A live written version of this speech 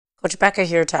Coach Becca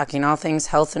here talking all things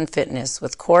health and fitness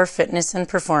with Core Fitness and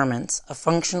Performance, a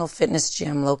functional fitness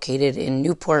gym located in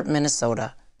Newport,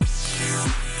 Minnesota.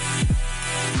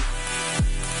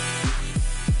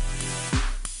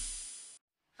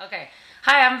 Okay.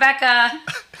 Hi, I'm Becca.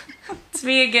 It's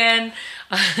me again.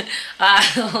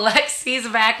 Lexi's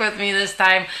back with me this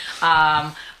time.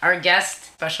 Our guest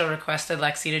special requested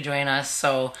Lexi to join us,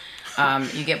 so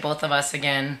you get both of us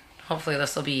again. Hopefully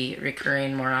this will be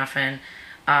recurring more often.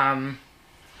 And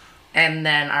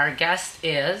then our guest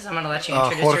is, I'm going to let you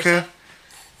introduce Jorge. yourself.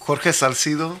 Jorge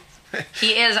Salcido.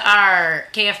 He is our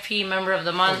KFP member of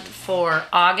the month for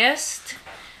August.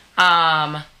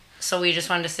 So we just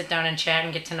wanted to sit down and chat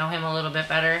and get to know him a little bit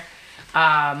better.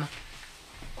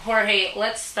 Jorge,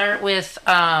 let's start with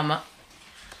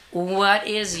what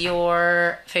is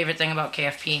your favorite thing about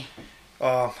KFP?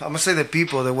 I'm going to say the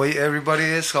people, the way everybody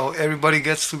is, how everybody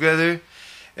gets together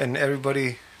and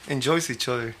everybody enjoys each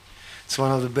other. It's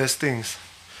one of the best things.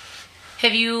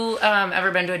 Have you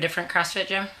ever been to a different CrossFit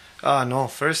gym? No,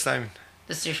 first time.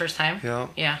 This is your first time? Yeah.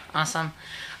 Yeah, awesome.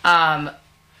 If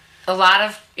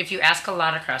you ask a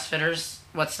lot of CrossFitters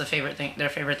what's their favorite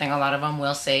thing, a lot of them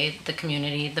will say the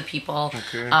community, the people.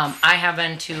 Okay. I have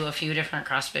been to a few different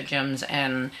CrossFit gyms,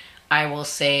 and I will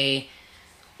say,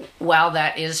 while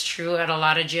that is true at a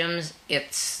lot of gyms,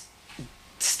 it's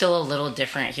still a little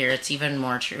different here. It's even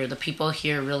more true. The people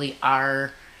here really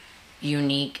are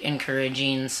unique,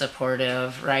 encouraging,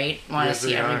 supportive, right? Want to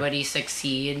see everybody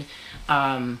succeed.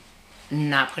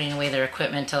 Not putting away their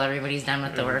equipment till everybody's done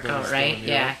with the workout, right? Done,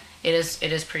 yeah. It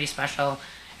is pretty special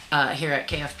here at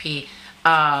KFP.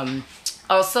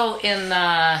 Also,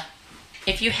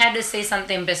 if you had to say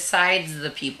something besides the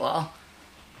people,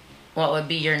 what would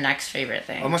be your next favorite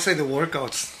thing? I'm going to say the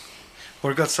workouts.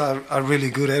 Workouts are really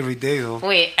good every day, though.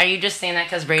 Wait, are you just saying that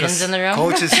because Braden's in the room?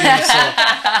 Coach is here, so...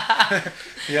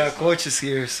 yeah, coach is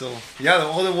here, so... Yeah,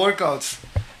 all the workouts,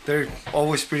 they're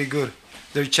always pretty good.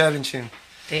 They're challenging.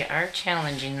 They are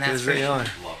challenging, that's Yes, for they sure. are.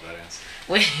 Love that answer.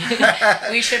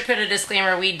 We should put a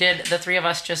disclaimer. The three of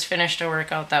us just finished a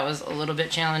workout that was a little bit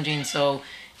challenging, so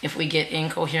if we get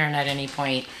incoherent at any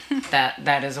point,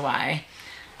 that is why.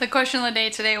 The question of the day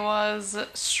today was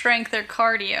strength or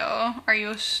cardio. Are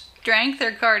you strength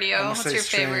or cardio? What's your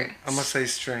favorite? I'm going to say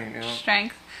strength, you know.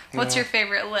 Strength. What's your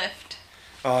favorite lift?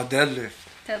 Deadlift.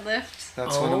 Deadlift?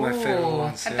 That's one of my favorite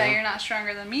ones. I bet you're not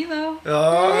stronger than me, though.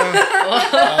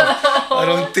 I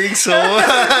don't think so.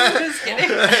 Just kidding.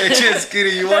 Just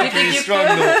kidding. You are pretty strong,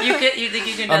 though. You think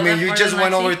you can deadlift I mean, you more just than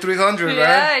went Lexi? over 300, right?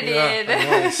 Yeah, I did. Yeah, I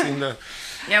know, I've seen that.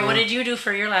 Yeah, what did you do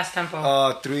for your last tempo?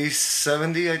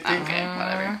 370, I think. Okay,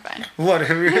 whatever. Fine.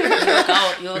 Whatever.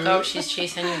 You look out, she's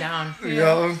chasing you down.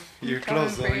 Yeah, you're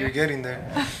close, though. You're getting there.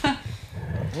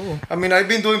 I mean, I've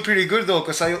been doing pretty good, though,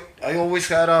 because I always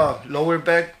had a lower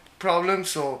back problem,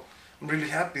 so I'm really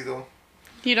happy, though.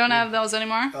 You don't have those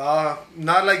anymore?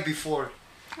 Not like before.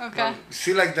 Okay.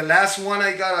 See, like the last one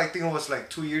I got, I think it was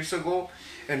like 2 years ago.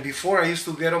 And before, I used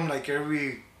to get them like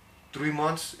every 3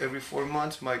 months, every 4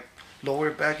 months. My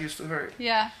lower back used to hurt.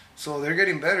 Yeah. So they're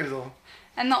getting better, though.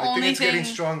 And the I only think it's thing... getting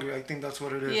stronger. I think that's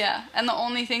what it is. Yeah, and the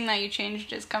only thing that you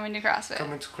changed is coming to CrossFit.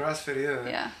 Coming to CrossFit, yeah.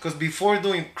 Yeah. Because before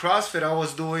doing CrossFit, I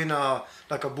was doing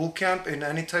like a boot camp in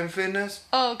Anytime Fitness.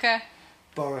 Oh, okay.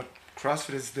 But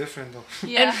CrossFit is different, though.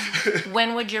 Yeah. And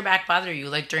when would your back bother you?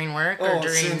 Like during work or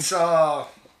during... Since I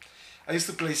used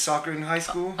to play soccer in high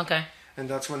school. Okay. And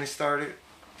that's when it started.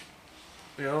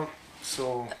 Yeah.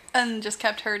 So... And just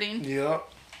kept hurting. Yeah.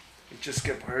 It just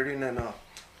kept hurting, and I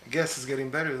guess it's getting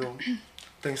better, though.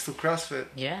 Thanks to CrossFit.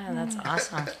 Yeah, that's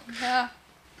awesome. Yeah.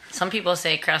 Some people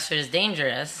say CrossFit is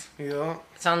dangerous. Yeah.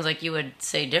 Sounds like you would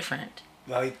say different.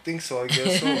 I think so, I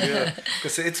guess so, yeah.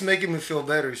 Because it's making me feel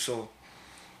better, so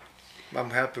I'm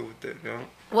happy with it, you know.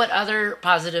 What other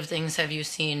positive things have you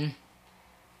seen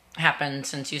happen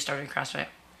since you started CrossFit?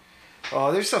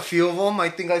 There's a few of them. I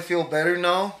think I feel better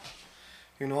now.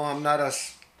 You know, I'm not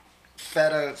as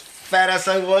fat as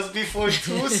I was before,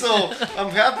 too, so I'm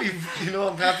happy, you know,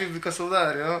 I'm happy because of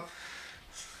that, you know.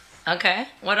 Okay.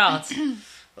 What else?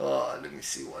 Let me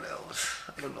see what else.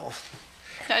 I don't know.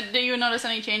 Do you notice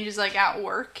any changes, like, at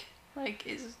work? Like,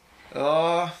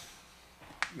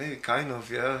 Maybe kind of,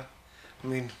 yeah. I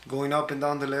mean, going up and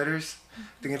down the ladders, I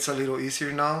think it's a little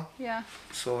easier now. Yeah.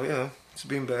 So, yeah, it's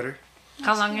been better.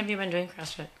 How long have you been doing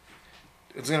CrossFit?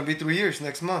 It's going to be 3 years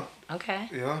next month. Okay.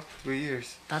 Yeah, 3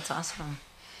 years. That's awesome.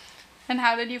 And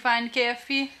how did you find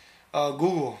KFP?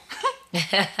 Google.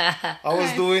 I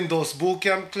was doing those boot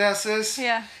camp classes.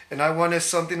 Yeah. And I wanted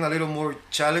something a little more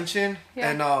challenging. Yeah.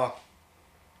 And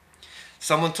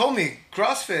someone told me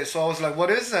CrossFit. So I was like, what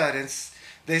is that? And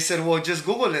they said, well, just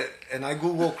Google it. And I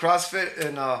Googled CrossFit,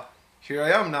 and here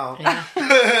I am now. Yeah.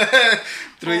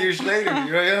 3 years later,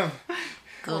 here I am.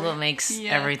 Google makes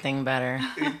everything better.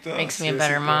 It does. Makes me a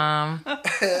better mom.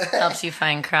 Helps you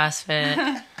find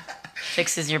CrossFit.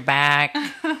 Fixes your back.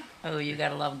 Oh, you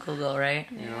gotta love Google, right?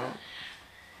 Yeah.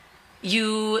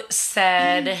 You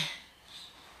said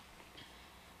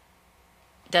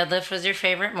deadlift was your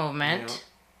favorite movement. Yeah.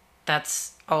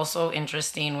 That's also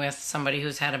interesting with somebody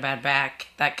who's had a bad back.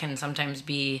 That can sometimes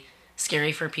be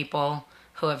scary for people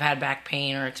who have had back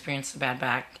pain or experienced a bad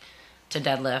back to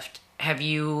deadlift. Have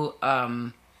you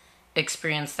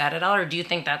experienced that at all, or do you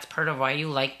think that's part of why you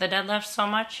like the deadlift so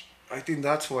much? I think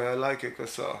that's why I like it,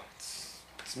 because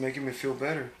it's making me feel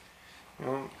better. You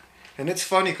know? And it's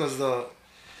funny because the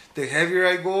heavier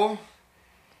I go,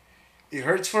 it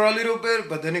hurts for a little bit,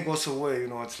 but then it goes away. You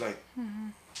know, it's like,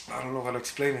 I don't know how to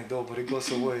explain it though, but it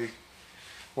goes away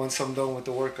once I'm done with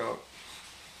the workout.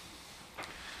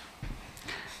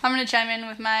 I'm going to chime in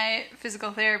with my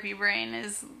physical therapy brain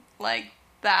is like,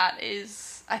 that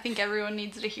is, I think everyone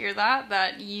needs to hear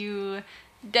that you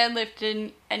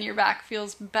deadlifted and your back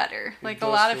feels better. Like a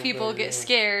lot of people get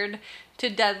scared to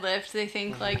deadlift. They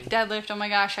think like, deadlift, oh my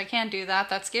gosh, I can't do that.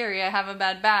 That's scary. I have a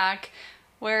bad back.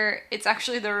 Where it's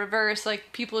actually the reverse.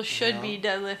 Like people should be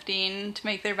deadlifting to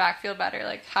make their back feel better.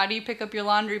 Like how do you pick up your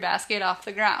laundry basket off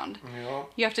the ground? Yeah.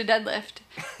 You have to deadlift.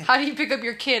 How do you pick up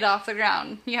your kid off the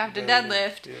ground? You have to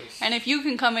deadlift. Yes. And if you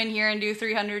can come in here and do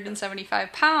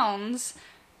 375 pounds,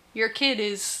 your kid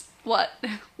is what,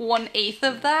 1/8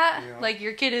 of that? Yeah. Like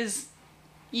your kid is,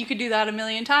 you could do that a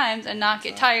million times and not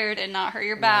get tired and not hurt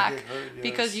your back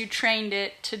because you trained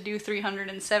it to do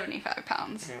 375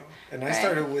 pounds. Yeah. And I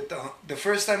started with the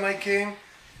first time I came,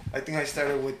 I think I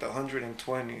started with the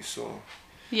 120. So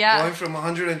going from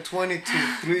 120 to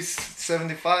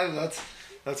 375,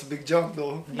 that's a big jump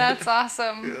though. That's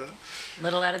awesome. Yeah.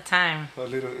 Little at a time. A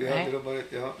little, right?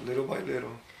 little by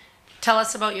little. Tell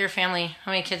us about your family.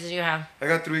 How many kids do you have? I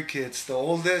got 3 kids. The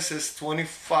oldest is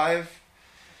 25,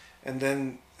 and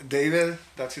then David,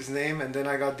 that's his name, and then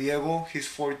I got Diego, he's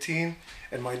 14,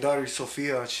 and my daughter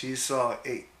Sofia, she's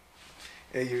 8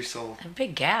 years old. A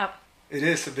big gap. It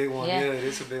is a big one. Yeah. Yeah, it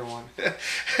is a big one.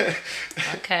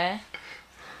 Okay.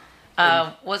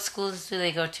 What schools do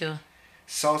they go to?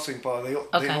 South St. Paul.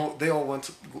 They all went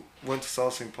to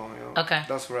South St. Paul. You know? Okay.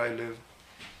 That's where I live.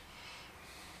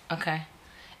 Okay.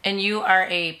 And you are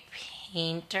a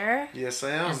painter? Yes,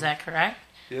 I am. Is that correct?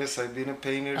 Yes, I've been a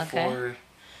painter for,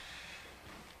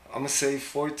 I'm going to say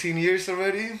 14 years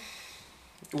already.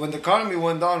 When the economy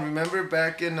went down, remember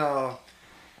back in,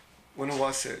 when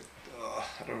was it?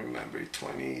 I don't remember,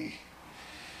 20...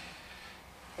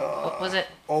 What was it?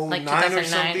 09 like or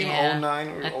something, yeah, 09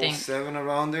 or 07,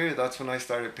 around there. That's when I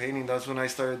started painting. That's when I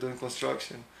started doing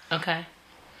construction. Okay.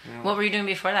 Yeah. What were you doing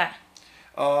before that?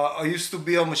 I used to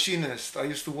be a machinist. I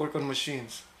used to work on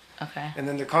machines. Okay. And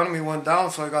then the economy went down,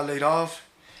 so I got laid off.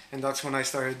 And that's when I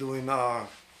started doing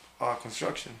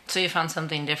construction. So you found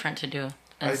something different to do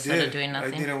instead of doing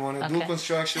nothing? I didn't want to do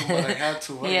construction, but I had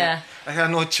to. I had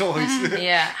no choice.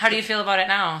 Yeah. How do you feel about it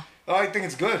now? Oh, I think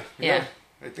it's good. Yeah.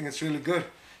 I think it's really good.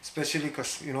 Especially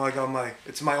because, you know, I got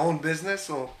it's my own business,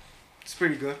 so it's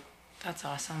pretty good. That's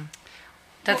awesome.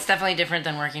 That's definitely different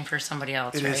than working for somebody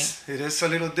else, right? It is a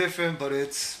little different, but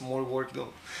it's more work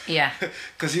though. Yeah.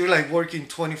 Because you're like working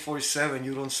 24/7,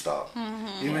 you don't stop.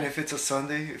 Mm-hmm. Even if it's a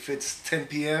Sunday, if it's 10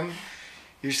 p.m.,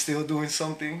 you're still doing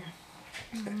something.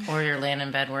 Or you're laying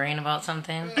in bed worrying about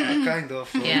something. Kind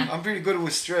of. Yeah. I'm pretty good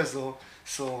with stress though,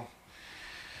 so...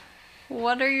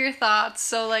 What are your thoughts?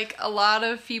 So, like, a lot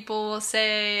of people will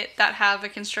say that have a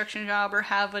construction job or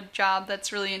have a job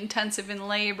that's really intensive in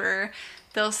labor,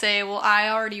 they'll say, well, I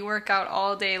already work out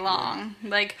all day long.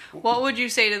 Like, what would you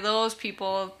say to those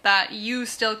people that you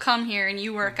still come here and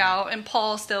you work out and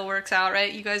Paul still works out,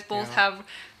 right? You guys both have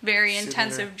very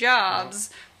intensive jobs.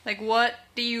 Like, what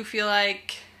do you feel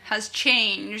like has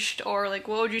changed? Or, like,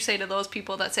 what would you say to those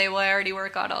people that say, well, I already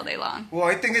work out all day long? Well,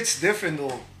 I think it's different,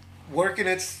 though. Working,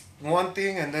 it's one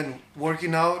thing, and then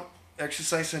working out,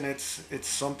 exercising, it's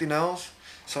something else.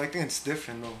 So I think it's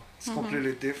different, though. It's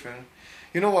completely different.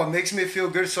 You know what makes me feel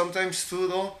good sometimes, too,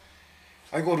 though?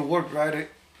 I go to work, right,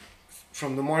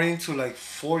 from the morning to, like,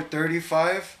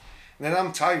 4:35, and then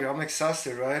I'm tired, I'm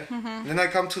exhausted, right? And then I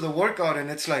come to the workout, and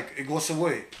it's like, it goes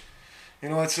away. You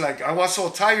know, it's like, I was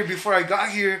so tired before I got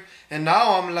here, and now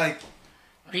I'm like...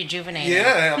 Rejuvenated.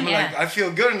 Yeah, I'm like, I feel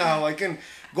good now. I can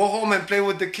go home and play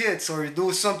with the kids or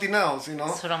do something else, you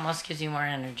know? So it almost gives you more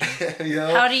energy.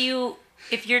 Yeah. How do you,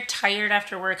 if you're tired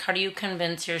after work, how do you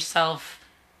convince yourself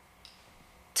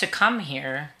to come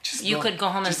here, you could go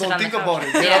home and sit on the couch. Just don't think about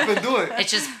it. Get up and do it.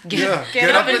 It's just get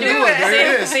up and do it.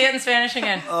 There it is. Say it in Spanish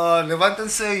again.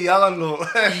 Levántense y háganlo.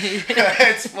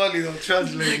 It's funny though,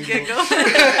 translating.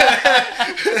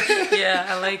 Yeah,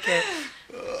 I like it.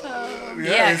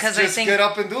 Yeah, because I think get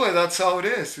up and do it. That's how it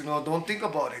is. You know, don't think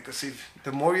about it. Because if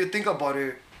the more you think about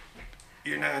it,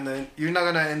 you're not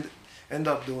gonna end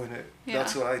up doing it. Yeah.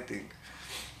 That's what I think.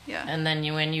 Yeah. And then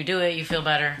when you do it, you feel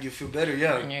better. You feel better,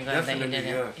 yeah. And you're glad that you did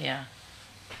it. Yeah.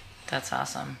 That's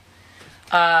awesome.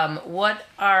 So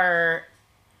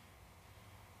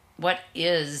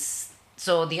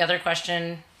the other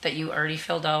question that you already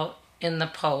filled out in the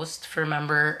post for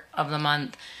member of the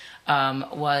month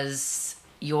was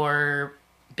your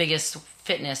biggest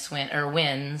fitness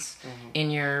wins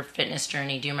in your fitness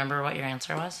journey. Do you remember what your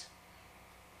answer was?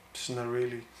 It's not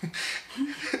really.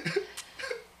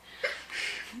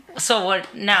 So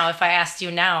what now, if I asked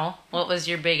you now, what was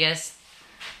your biggest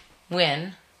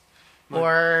win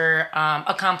or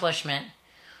accomplishment?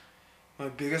 My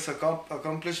biggest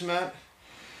accomplishment?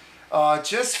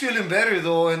 Just feeling better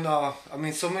though, and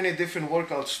so many different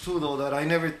workouts too though that I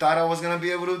never thought I was gonna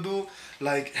be able to do,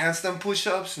 like handstand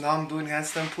push-ups. Now I'm doing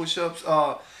handstand push-ups.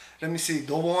 Let me see,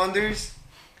 double unders.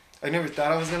 I never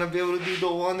thought I was gonna be able to do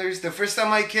double unders. The first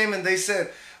time I came and they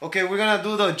said, okay, we're gonna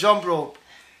do the jump rope.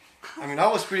 I mean, I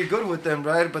was pretty good with them,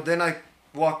 right? But then I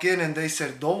walk in and they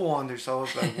said double unders. I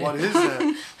was like, what is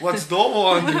that? What's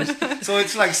double unders? So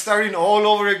it's like starting all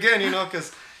over again, you know,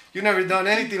 because you never done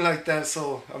anything like that.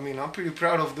 So, I mean, I'm pretty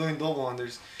proud of doing double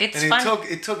unders. It's fun.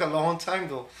 It took a long time,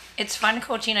 though. It's fun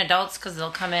coaching adults because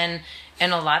they'll come in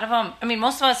and a lot of them, I mean,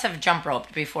 most of us have jump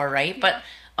roped before, right? But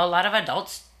a lot of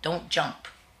adults don't jump.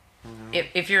 Mm-hmm.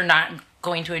 If you're not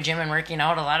going to a gym and working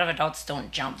out, a lot of adults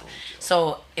don't jump.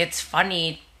 So it's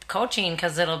funny coaching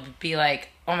because it'll be like,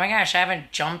 oh my gosh, I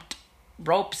haven't jumped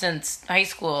rope since high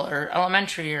school or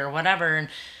elementary or whatever. And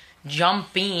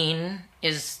jumping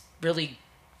is really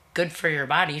good for your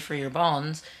body, for your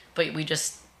bones, but you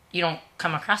don't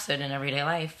come across it in everyday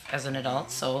life as an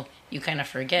adult, so you kind of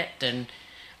forget. And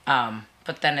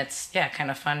but then it's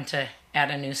kind of fun to add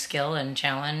a new skill and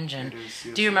challenge. And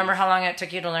do you remember how long it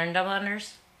took you to learn double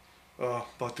unders?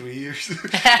 About 3 years.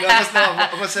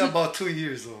 I'm gonna say about 2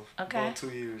 years though. Okay. About 2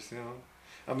 years, you know.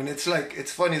 I mean, it's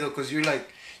funny though, cause you're like,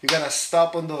 you gotta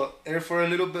stop on the air for a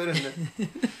little bit and then,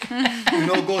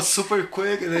 go super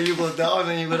quick and then you go down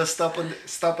and you gotta stop on the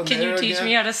air. Can you teach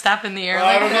me how to stop in the air?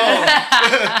 I don't know.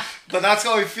 But that's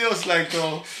how it feels like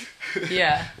though.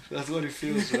 Yeah. That's what it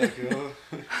feels like, you know.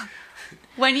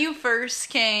 When you first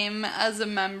came as a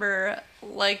member,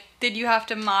 like, did you have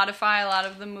to modify a lot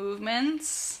of the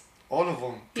movements? All of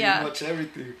them. Pretty much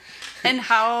everything. And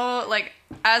how, like,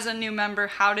 as a new member,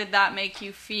 how did that make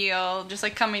you feel? Just,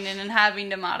 like, coming in and having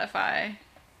to modify?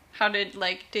 How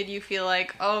did you feel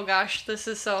like, oh gosh, this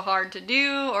is so hard to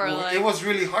do? Or it was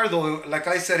really hard though. Like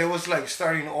I said, it was like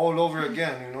starting all over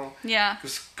again, you know? Yeah.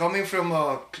 Because coming from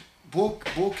a boot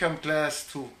camp class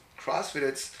to CrossFit,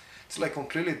 it's like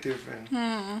completely different.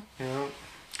 You know?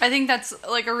 I think that's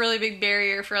like a really big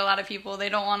barrier for a lot of people. They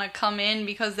don't want to come in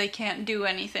because they can't do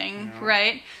anything,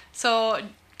 right? So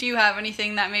do you have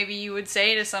anything that maybe you would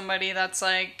say to somebody that's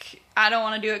like, I don't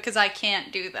want to do it because I can't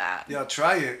do that? Yeah,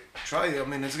 try it. I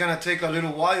mean, it's going to take a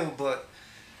little while, but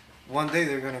one day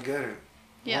they're going to get it.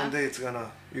 Yeah. One day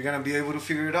you're going to be able to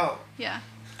figure it out. Yeah.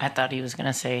 I thought he was going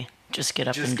to say, just get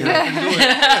up and do it. And do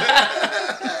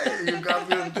it. You got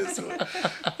me on this one.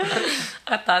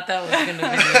 I thought that was going to be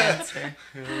the answer.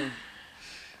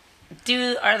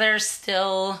 Yeah. Are there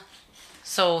still,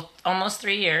 so almost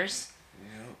 3 years,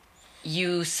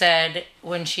 you said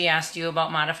when she asked you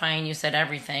about modifying, you said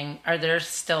everything. Are there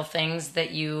still things that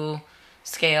you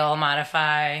scale,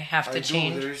 modify, have to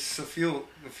change? There's a few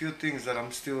things that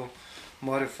I'm still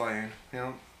modifying, you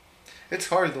know. It's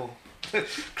hard though.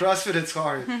 CrossFit, it's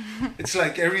hard. It's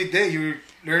like every day you're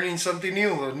learning something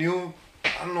new, a new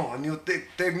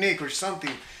technique or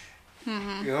something.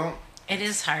 You know? It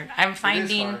is hard. I'm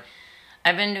finding,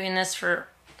 I've been doing this for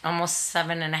almost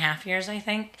 7.5 years, I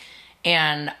think.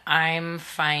 And I'm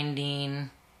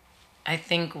finding, I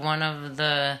think one of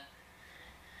the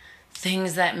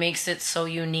things that makes it so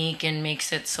unique and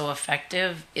makes it so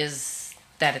effective is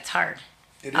that it's hard.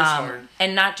 It is hard.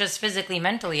 And not just physically,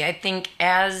 mentally. I think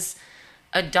as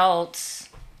adults,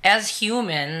 as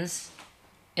humans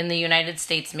in the United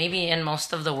States, maybe in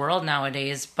most of the world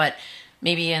nowadays, but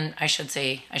maybe I should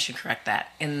correct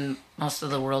that, in most of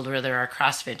the world where there are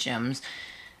CrossFit gyms,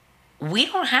 we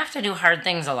don't have to do hard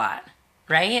things a lot,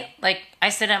 right? Like, I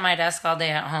sit at my desk all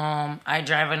day at home. I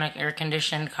drive an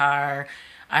air-conditioned car.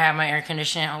 I have my air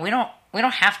conditioning on. we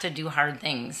don't have to do hard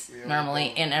things normally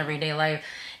in everyday life.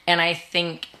 And I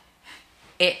think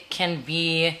it can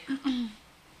be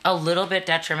a little bit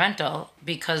detrimental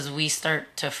because we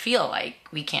start to feel like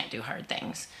we can't do hard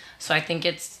things. So I think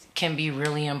it can be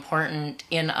really important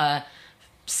in a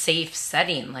safe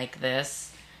setting like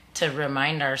this to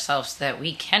remind ourselves that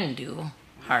we can do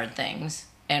hard things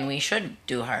and we should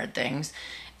do hard things.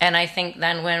 And I think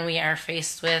then when we are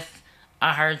faced with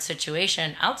a hard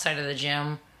situation outside of the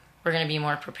gym, we're going to be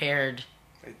more prepared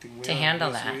to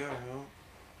handle that.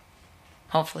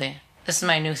 Hopefully. This is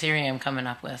my new theory I'm coming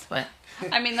up with, but...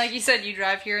 I mean, like you said, you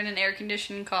drive here in an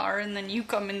air-conditioned car, and then you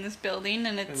come in this building,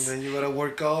 and it's... And then you gotta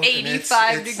work out.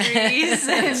 85 degrees.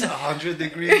 It's 100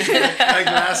 degrees like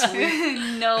last week.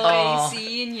 No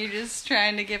AC, and you're just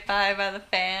trying to get by the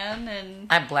fan, and...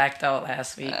 I blacked out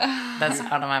last week. That's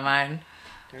out of my mind.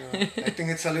 I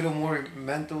think it's a little more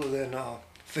mental than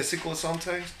physical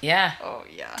sometimes. Yeah. Oh,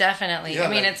 yeah. Definitely. Yeah, I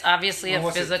mean, like, it's obviously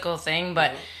a physical thing,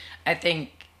 but I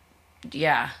think,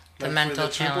 the mental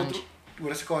challenge.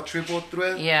 What is it called? Triple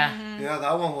threat? Yeah. Mm-hmm. Yeah,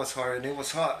 that one was hard and it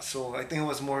was hot. So I think it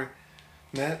was more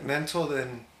mental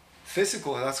than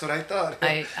physical. That's what I thought.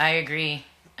 I agree.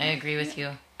 I agree with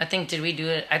you. I think, did we do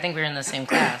it? I think we were in the same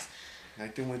class. I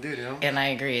think we did, yeah. And I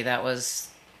agree.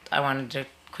 I wanted to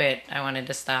quit. I wanted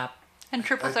to stop. And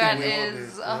triple I threat think we all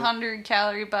is did, 100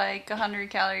 calorie bike, 100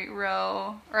 calorie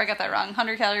row, or I got that wrong,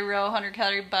 100 calorie row, 100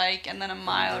 calorie bike, and then a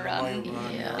mile run.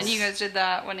 Yes. And you guys did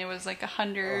that when it was like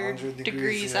 100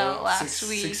 degrees out last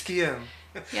week. 6 p.m.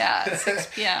 Yeah, at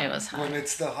 6 p.m. It was hot. When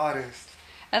it's the hottest.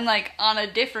 And like on a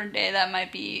different day, that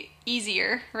might be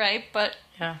easier, right? But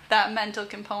that mental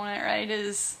component, right,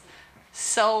 is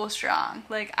so strong.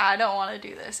 Like, I don't want to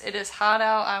do this. It is hot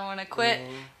out. I want to quit.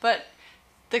 But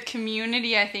the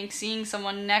community, I think, seeing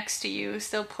someone next to you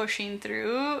still pushing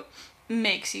through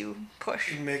makes you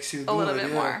push. It makes you a do little it,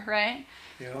 bit more, right?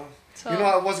 Yeah. So,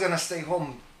 I was gonna stay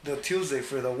home the Tuesday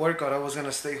for the workout. I was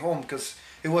gonna stay home because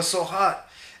it was so hot.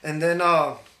 And then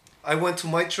I went to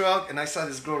my truck and I saw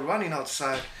this girl running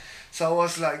outside. So I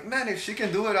was like, man, if she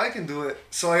can do it, I can do it.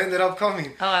 So I ended up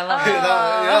coming. Oh, I love it.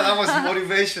 That was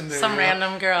motivation there. Some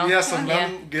random girl. Yeah,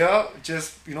 random girl,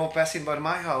 just, passing by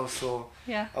my house. So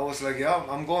yeah. I was like, yeah,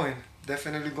 I'm going.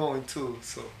 Definitely going too.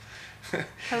 So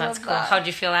That's cool. How'd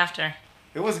you feel after?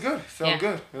 it was good. Felt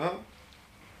good. Yeah.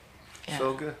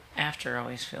 Felt good. After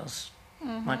always feels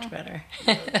much better.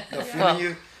 The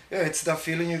feeling it's the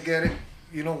feeling you get it,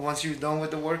 once you're done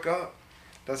with the workout.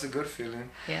 That's a good feeling.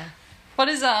 Yeah. What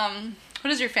does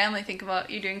your family think about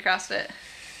you doing CrossFit?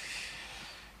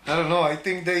 I don't know. I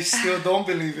think they still don't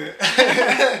believe it.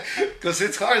 Because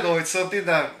it's hard though. It's something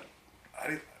that,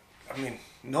 I mean,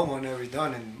 no one ever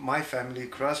done in my family,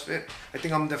 CrossFit. I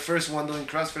think I'm the first one doing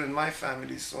CrossFit in my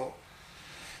family, so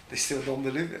they still don't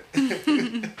believe it.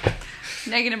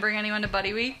 Are you going to bring anyone to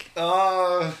Buddy Week?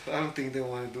 I don't think they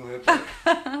want to do it. But,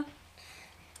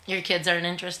 Your kids aren't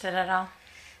interested at all?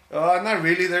 not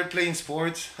really. They're playing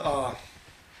sports. My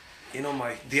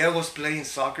Diego's playing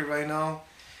soccer right now.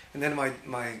 And then my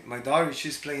daughter,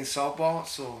 she's playing softball,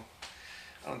 so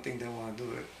I don't think they want to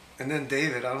do it. And then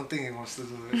David, I don't think he wants to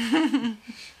do it.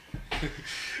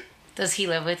 Does he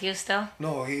live with you still?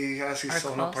 No, he has his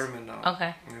own apartment now.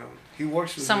 Okay. He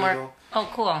works with somewhere. me though. Oh,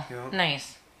 cool. Yeah.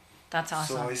 Nice. That's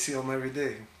awesome. So I see him every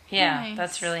day. Yeah, Nice.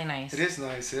 that's really nice. It is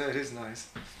nice. Yeah, it is nice.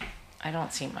 I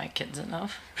don't see my kids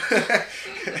enough.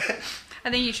 I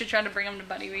think you should try to bring them to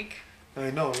Buddy Week. I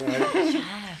know, right?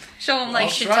 Show them like, I'll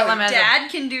You should try. tell him as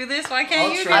Dad can do this. Why can't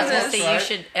I'll you try. do I was gonna this? say Right. you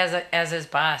should, as his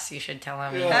boss, you should tell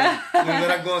him. Yeah. We're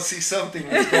gonna go see something.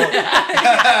 Let's go.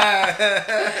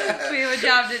 We have a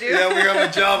job to do. Yeah, we have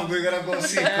a job. We're gonna go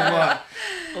see. Come on.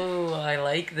 Oh, I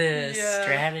like this Yeah.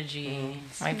 strategy.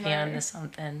 Might be Smart. onto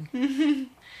something.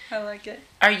 I like it.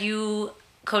 Are you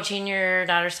coaching your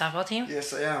daughter's softball team?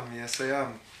 Yes, I am. Yes, I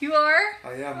am. You are?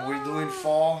 I am. We're doing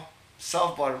fall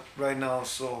softball right now,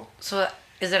 so So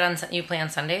is it on? You play on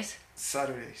Sundays?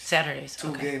 Saturdays. Saturdays. Two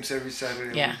Okay. games every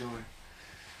Saturday Yeah. we're doing.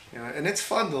 Yeah, and it's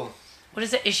fun though. What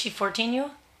is it? Is she 14?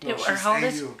 You? No, Or she's how old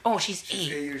is? AU. Oh, she's She's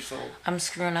 8. 8 years old. I'm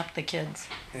screwing up the kids.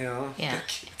 Yeah. Yeah. The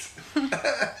kids.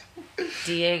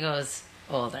 Diego's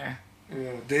older.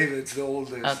 Yeah, David's the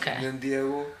oldest. Okay. And then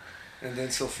Diego, and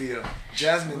then Sophia.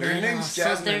 Jasmine. Her Little. name's So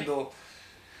Jasmine they're- though.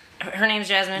 Her name's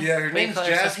Jasmine. Yeah, her What do you name's call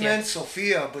her, Jasmine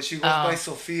Sophia, but she goes Oh. by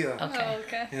Sophia. Okay. Oh,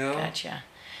 okay. You know? Gotcha.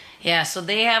 Yeah, so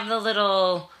they have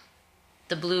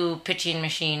the blue pitching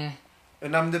machine.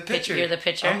 And I'm the pitcher. You're the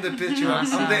pitcher? I'm the pitcher.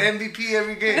 Awesome. I'm the MVP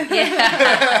every game.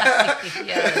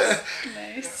 Yes.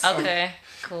 Nice. Okay,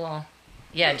 cool.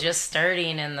 Yeah, just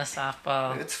starting in the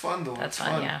softball. It's fun though. That's it's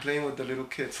fun, yeah. Playing with the little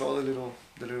kids, all the little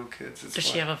kids. It's Does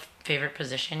fun. she have a favorite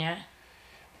position yet?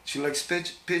 She likes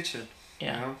pitching.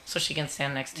 Yeah. You know? So she can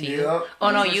stand next to you. Yeah. Oh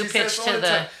no, That's what you she says pitched all to the.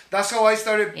 time. That's how I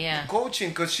started Yeah. coaching,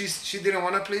 because she didn't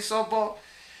want to play softball,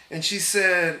 and she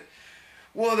said,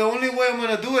 "Well, the only way I'm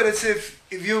gonna do it is if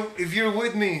you're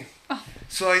with me."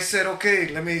 So I said, "Okay,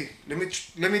 let me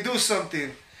do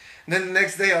something." And then the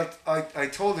next day I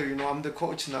told her, I'm the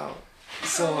coach now.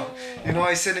 So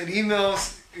I sent her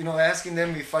emails, asking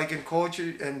them if I can coach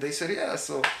her, and they said yeah.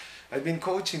 So I've been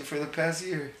coaching for the past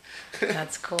year.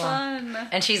 That's cool. Fun.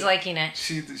 And she's liking it.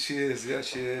 She is, yeah,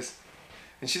 she is,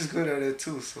 and she's good at it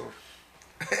too. So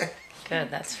Good,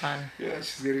 that's fun. yeah,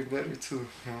 she's getting better too.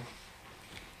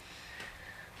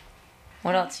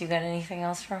 What else? You got anything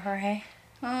else for Jorge?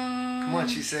 Come on,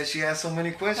 she said she has so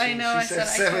many questions. I know. She said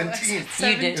 17.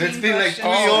 You did. It's been like 3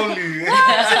 Oh. only.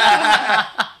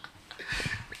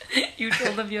 You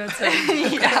told them you had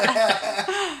 17.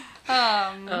 Yeah.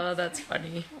 Oh, that's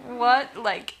funny.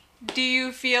 Do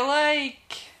you feel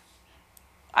like...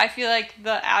 I feel like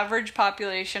the average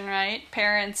population, right?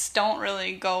 Parents don't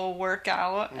really go work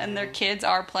out, and their kids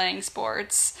are playing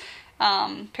sports.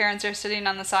 Parents are sitting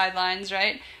on the sidelines,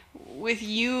 right? With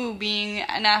you being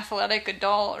an athletic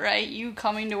adult, right? You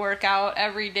coming to work out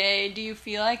every day, do you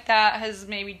feel like that has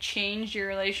maybe changed your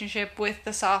relationship with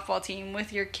the softball team,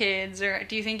 with your kids, or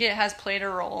do you think it has played a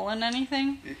role in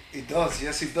anything? It does,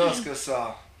 yes, it does. Because,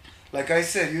 like I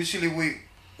said, usually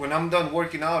when I'm done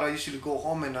working out, I usually go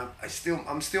home and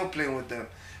I'm still playing with them,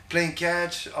 playing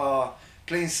catch,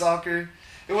 playing soccer.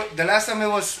 The last time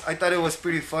I thought it was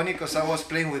pretty funny because I was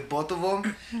playing with both of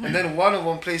them, and then one of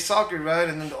them plays soccer, right,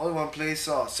 and then the other one plays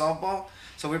softball.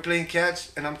 So we're playing catch,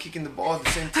 and I'm kicking the ball at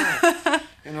the same time,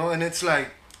 and it's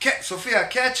like, Sophia,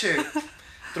 catch it,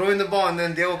 throwing the ball, and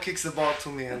then Dale kicks the ball to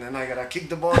me, and then I gotta kick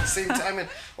the ball at the same time, and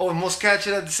almost catch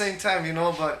it at the same time,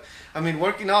 But I mean,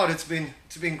 working out, it's been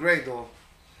great though.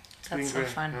 That's so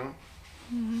fun.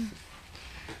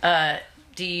 Mm-hmm.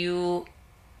 Do you...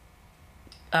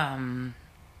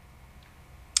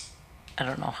 I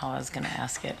don't know how I was going to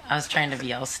ask it. I was trying to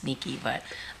be all sneaky, but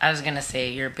I was going to say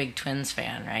you're a big Twins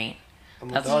fan, right? I'm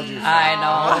a Dodger fan. I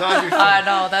I'm a Dodger know. fan. I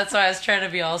know. That's why I was trying to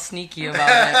be all sneaky about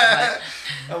it.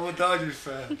 I'm a Dodger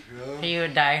fan. Are you a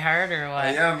diehard or what?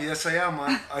 I am. Yes, I am.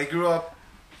 I grew up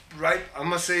right, I'm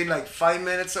going to say like 5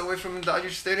 minutes away from the Dodger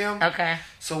Stadium. Okay.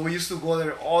 So we used to go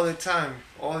there all the time.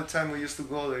 All the time we used to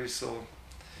go there. So,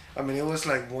 I mean, it was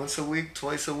like once a week,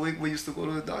 twice a week we used to go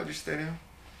to the Dodger Stadium.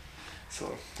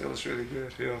 So, it was really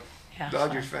good, Yeah,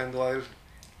 Dodger fun. fan, though. I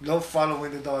love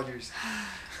following the Dodgers.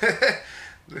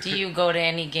 Do you go to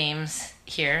any games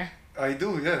here? I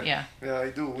do, yeah. Yeah. Yeah, I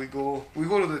do. We go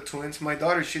to the Twins. My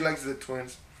daughter, she likes the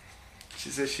Twins. She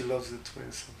says she loves the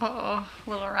Twins. So. Uh-oh,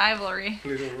 little rivalry.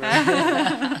 Little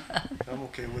rivalry. I'm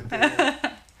okay with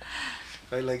that.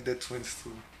 I like the Twins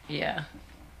too. Yeah.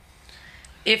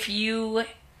 If you,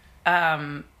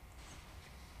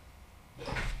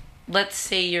 let's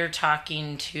say you're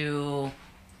talking to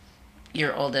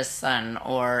your oldest son,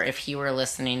 or if he were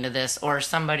listening to this, or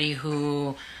somebody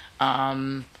who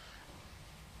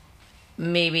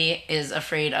maybe is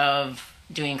afraid of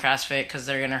doing CrossFit because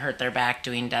they're going to hurt their back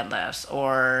doing deadlifts,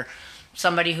 or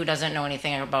somebody who doesn't know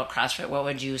anything about CrossFit, what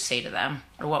would you say to them?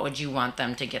 Or what would you want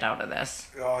them to get out of this?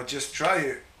 Just try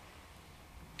it.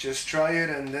 Just try it,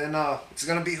 and then it's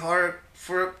gonna be hard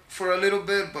for a little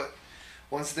bit, but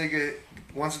once they get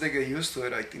used to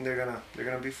it, I think they're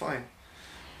gonna be fine.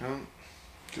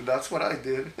 That's what I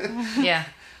did. Yeah.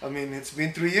 I mean, it's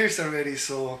been 3 years already,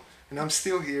 and I'm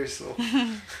still here, so.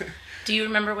 Do you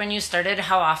remember when you started?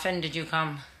 How often did you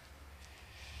come?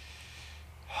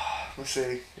 Let's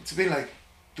say it's been like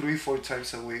 3-4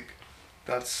 times a week.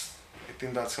 I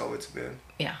think that's how it's been.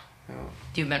 Yeah.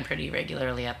 You've been pretty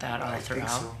regularly at that all throughout.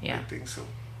 Think so. Yeah. I think so.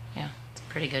 Yeah. It's a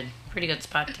pretty good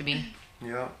spot to be.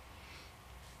 Yeah.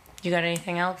 You got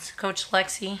anything else, Coach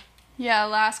Lexi? Yeah,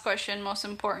 last question, most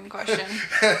important question.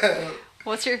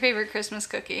 What's your favorite Christmas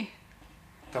cookie?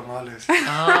 Tamales.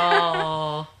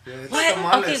 Oh. Yeah, it's What?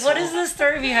 tamales. Okay, what is the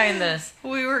story behind this?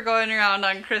 We were going around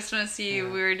on Christmas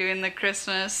Eve. We were doing the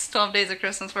 12 days of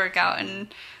Christmas workout,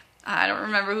 and I don't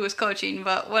remember who was coaching,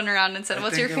 but went around and said,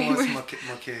 "What's your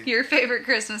favorite your favorite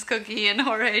Christmas cookie?" And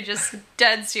Jorge just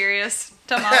dead serious,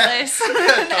 tamales.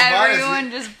 And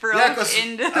everyone just broke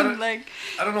into like.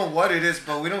 I don't know what it is,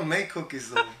 but we don't make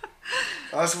cookies though.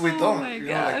 Us we don't. Oh my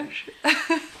gosh.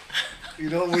 We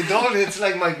don't. It's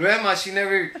like my grandma.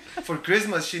 For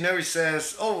Christmas, she never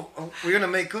says, "Oh, we're gonna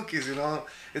make cookies."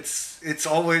 It's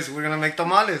always we're gonna make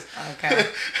tamales. Okay.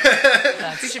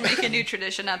 We should make a new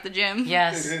tradition at the gym.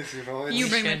 Yes. It is. You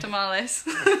bring the tamales.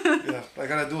 Yeah, I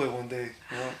gotta do it one day.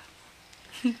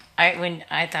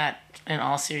 I thought, in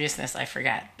all seriousness, I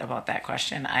forgot about that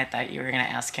question. I thought you were gonna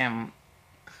ask him.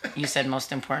 You said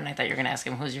most important. I thought you were gonna ask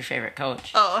him who's your favorite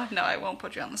coach. Oh, no, I won't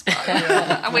put you on the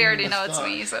spot. We already know it's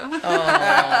me, so.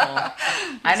 Oh,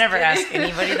 I never ask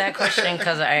anybody that question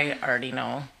because I already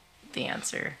know the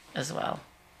answer as well.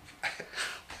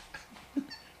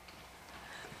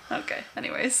 Okay,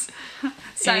 anyways. Any,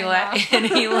 Signing off.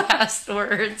 any last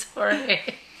words, Jorge?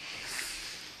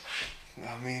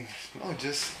 I mean, no,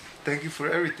 just thank you for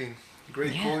everything.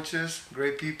 Great coaches,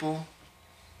 great people.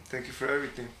 Thank you for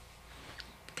everything.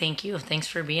 Thank you. Thanks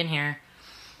for being here.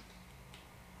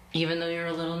 Even though you're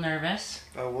a little nervous.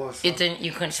 I was. It didn't.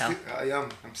 You couldn't tell. I am.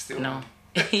 I'm still. No.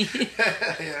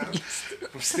 Yeah.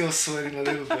 I'm still sweating a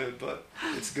little bit, but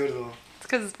it's good though. It's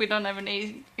because we don't have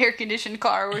an air-conditioned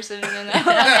car. We're sitting in an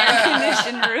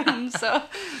air-conditioned room, so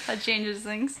that changes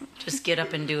things. Just get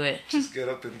up and do it. Just get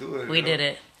up and do it. We did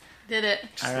it. Did it.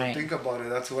 Just All don't right. think about it.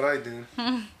 That's what I did.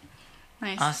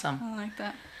 Nice. Awesome. I like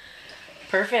that.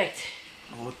 Perfect.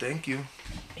 Well, thank you.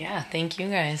 Yeah. Thank you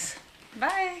guys.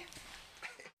 Bye.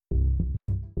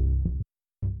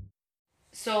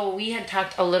 So we had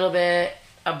talked a little bit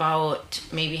about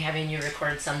maybe having you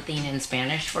record something in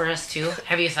Spanish for us too.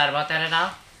 Have you thought about that at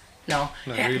all? No.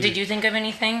 Not really. Did you think of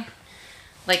anything?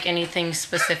 Like anything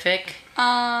specific?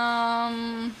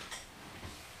 I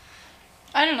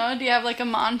don't know. Do you have like a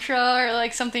mantra or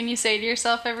like something you say to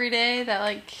yourself every day that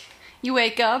like you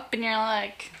wake up and you're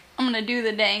like, I'm gonna do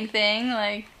the dang thing,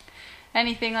 like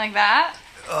anything like that?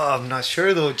 I'm not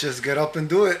sure though. Just get up and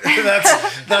do it.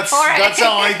 That's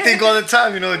how I think all the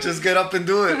time. You know, just get up and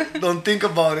do it. Don't think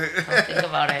about it. Don't think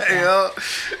about it. You Yeah.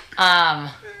 know?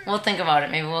 We'll think about it.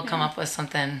 Maybe we'll come up with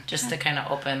something just to kind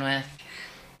of open with.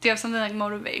 Do you have something like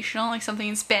motivational, like something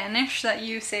in Spanish that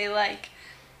you say like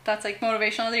that's like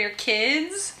motivational to your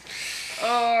kids?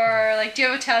 Or like do you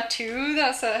have a tattoo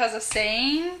that has a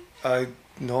saying?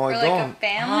 No, Or I like don't. a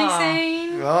family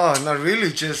saying? No, not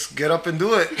really. Just get up and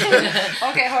do it.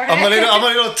 Okay, Jorge. I'm a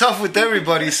little tough with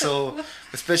everybody, so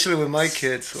especially with my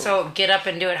kids. So get up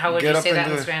and do it. How would Get you up say and that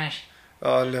do in it. Spanish?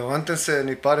 Levántense,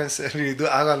 ni párense, ni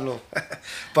háganlo.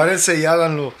 Párense y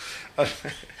háganlo. All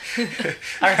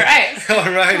right.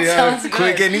 All right, yeah. Sounds good.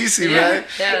 Quick and easy, Yeah. right?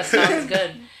 Yeah, sounds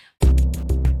good.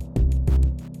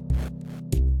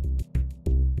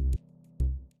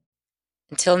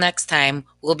 Until next time,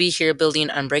 we'll be here building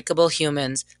unbreakable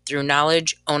humans through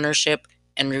knowledge, ownership,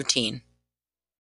 and routine.